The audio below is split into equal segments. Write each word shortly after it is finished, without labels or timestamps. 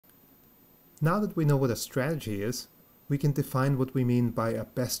Now that we know what a strategy is, we can define what we mean by a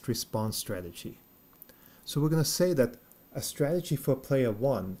best response strategy. So we're going to say that a strategy for player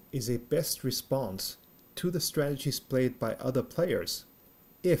 1 is a best response to the strategies played by other players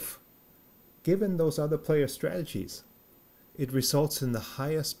if, given those other player strategies, it results in the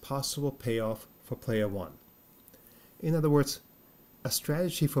highest possible payoff for player 1. In other words, a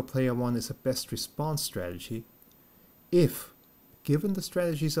strategy for player 1 is a best response strategy if, given the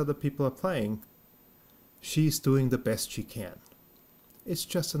strategies other people are playing, she's doing the best she can. It's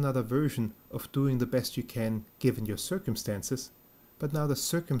just another version of doing the best you can given your circumstances, but now the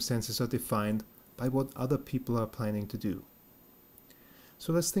circumstances are defined by what other people are planning to do.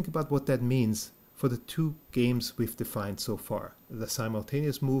 So let's think about what that means for the two games we've defined so far, the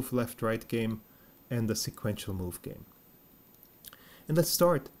simultaneous move left-right game and the sequential move game. And let's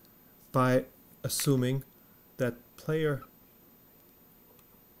start by assuming that player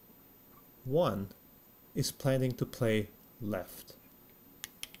 1 is planning to play left.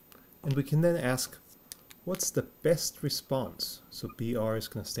 And we can then ask, what's the best response? So BR is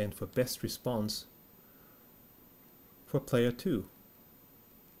going to stand for best response for player 2.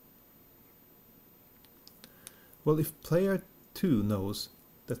 Well, if player 2 knows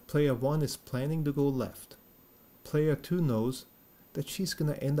that player 1 is planning to go left, player 2 knows that she's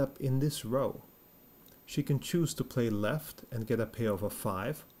going to end up in this row. She can choose to play left and get a payoff of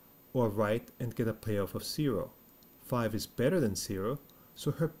 5, or right and get a payoff of 0. 5 is better than 0,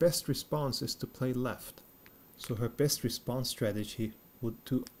 so her best response is to play left. So her best response strategy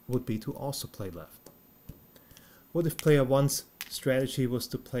would be to also play left. What if player 1's strategy was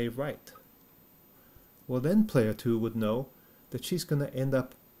to play right? Well, then player 2 would know that she's going to end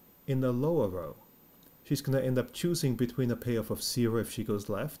up in the lower row. She's going to end up choosing between a payoff of 0 if she goes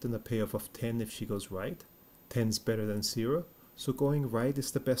left and a payoff of 10 if she goes right. 10 is better than 0, so going right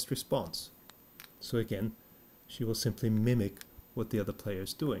is the best response. So again, she will simply mimic what the other player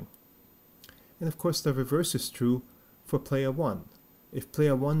is doing. And of course the reverse is true for player 1. If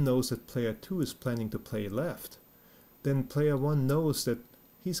player 1 knows that player 2 is planning to play left, then player 1 knows that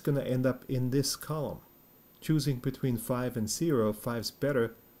he's going to end up in this column. Choosing between 5 and 0, 5's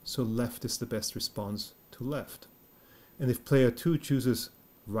better, so left is the best response to left. And if player 2 chooses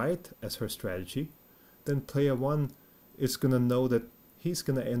right as her strategy, then player 1 is going to know that he's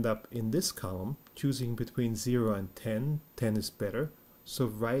going to end up in this column, choosing between 0 and 10. 10 is better, so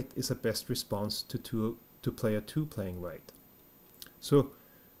right is a best response to player 2 playing right. So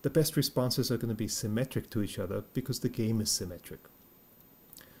the best responses are going to be symmetric to each other because the game is symmetric.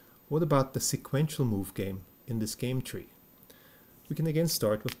 What about the sequential move game in this game tree? We can again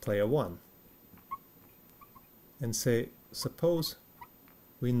start with player 1 and say, suppose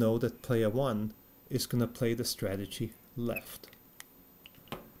we know that player 1 is going to play the strategy left.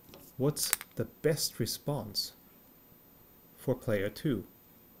 What's the best response for player 2?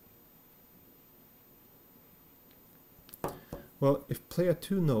 Well, if player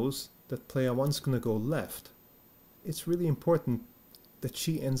 2 knows that player 1 is going to go left, it's really important that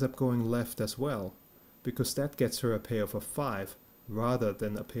she ends up going left as well, because that gets her a payoff of 5 rather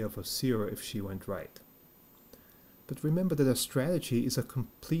than a payoff of 0 if she went right. But remember that a strategy is a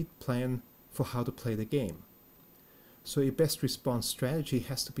complete plan for how to play the game. So a best response strategy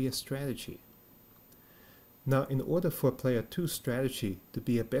has to be a strategy. Now, in order for player 2's strategy to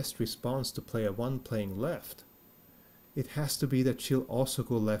be a best response to player 1 playing left, it has to be that she'll also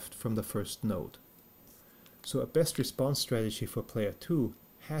go left from the first node. So a best response strategy for player 2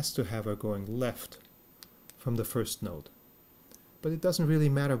 has to have her going left from the first node. But it doesn't really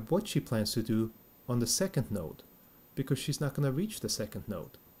matter what she plans to do on the second node, because she's not going to reach the second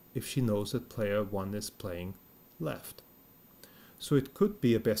node if she knows that player 1 is playing left. So it could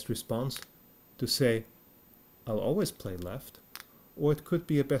be a best response to say, I'll always play left, or it could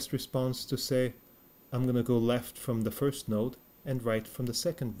be a best response to say, I'm going to go left from the first node and right from the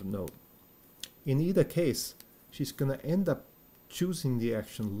second node. In either case, she's going to end up choosing the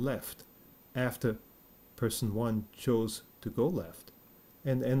action left after person 1 chose to go left,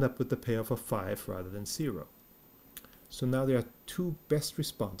 and end up with the payoff of 5 rather than 0. So now there are two best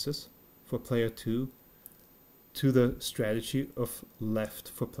responses for player 2 to the strategy of left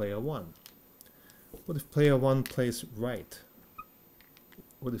for player 1. What if player 1 plays right?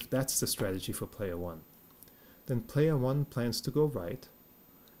 What if that's the strategy for player 1? Then player 1 plans to go right.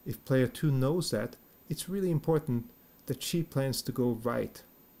 If player 2 knows that, it's really important that she plans to go right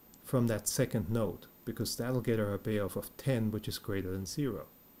from that second node, because that'll get her a payoff of 10, which is greater than 0.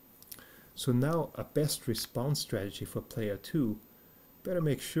 So now a best response strategy for player 2 better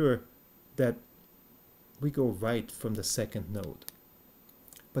make sure that we go right from the second node.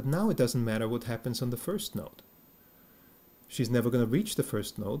 But now it doesn't matter what happens on the first node. She's never going to reach the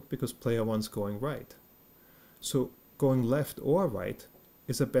first node because player 1's going right. So going left or right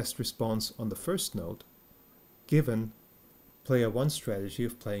is a best response on the first node, given player 1's strategy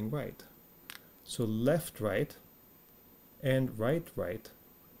of playing right. So left-right and right-right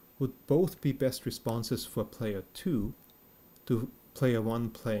would both be best responses for player 2 to player 1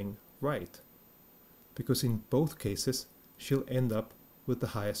 playing right, because in both cases she'll end up with the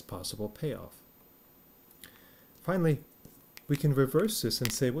highest possible payoff. Finally, we can reverse this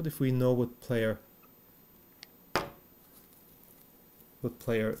and say, what if we know what player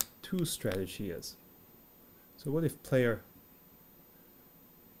 2's strategy is? So what if player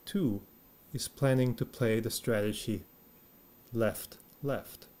 2 is planning to play the strategy left,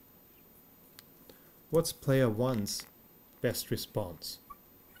 left? What's player 1's best response?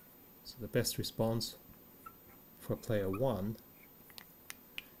 So the best response for player 1,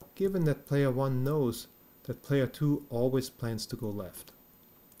 given that player 1 knows that player 2 always plans to go left.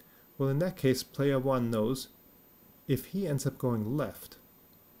 Well, in that case, player 1 knows if he ends up going left,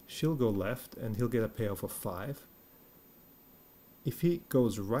 she'll go left and he'll get a payoff of 5. If he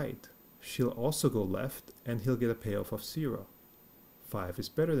goes right, she'll also go left and he'll get a payoff of 0. 5 is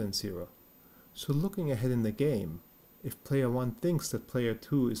better than 0. So looking ahead in the game, if player 1 thinks that player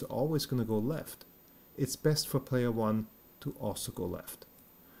 2 is always going to go left, it's best for player 1 to also go left.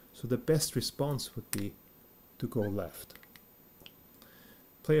 So the best response would be to go left.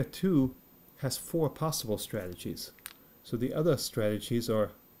 Player 2 has 4 possible strategies. So the other strategies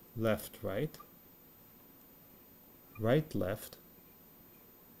are left-right, right-left,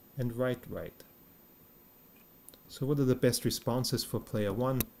 and right-right. So what are the best responses for player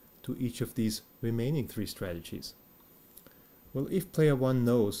 1 to each of these remaining 3 strategies? Well, if player 1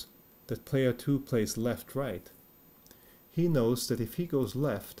 knows that player 2 plays left-right, he knows that if he goes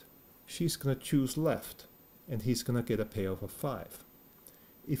left, she's going to choose left, and he's going to get a payoff of 5.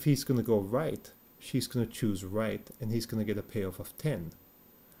 If he's going to go right, she's going to choose right, and he's going to get a payoff of 10.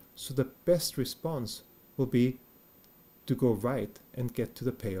 So the best response will be to go right and get to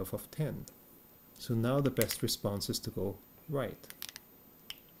the payoff of 10. So now the best response is to go right.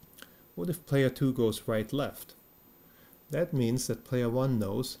 What if player 2 goes right-left? That means that player 1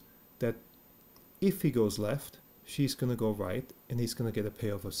 knows that if he goes left, she's going to go right and he's going to get a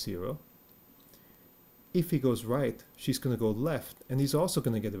payoff of 0. If he goes right, she's going to go left and he's also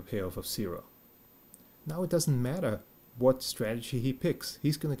going to get a payoff of 0. Now it doesn't matter what strategy he picks.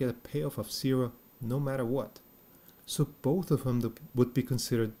 He's going to get a payoff of 0 no matter what. So both of them would be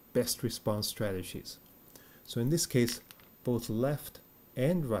considered best response strategies. So in this case, both left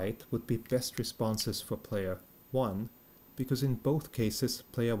and right would be best responses for player 1, because in both cases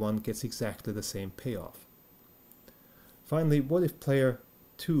player 1 gets exactly the same payoff. Finally, what if player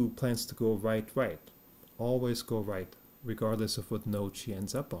 2 plans to go right-right? Always go right, regardless of what node she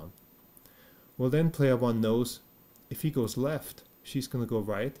ends up on. Well, then player 1 knows if he goes left, she's going to go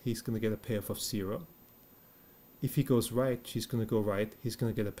right, he's going to get a payoff of 0. If he goes right, she's going to go right, he's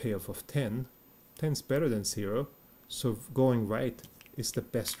going to get a payoff of 10. 10 is better than 0, so going right is the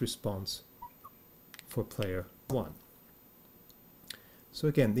best response for player 1. So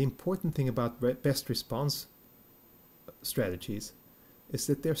again, the important thing about best response strategies is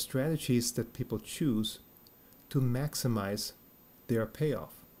that they're strategies that people choose to maximize their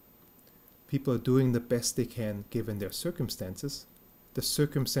payoff. People are doing the best they can given their circumstances. The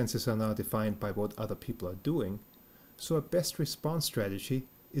circumstances are now defined by what other people are doing. So a best response strategy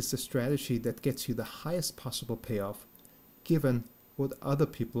is the strategy that gets you the highest possible payoff given what other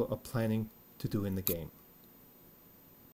people are planning to do in the game.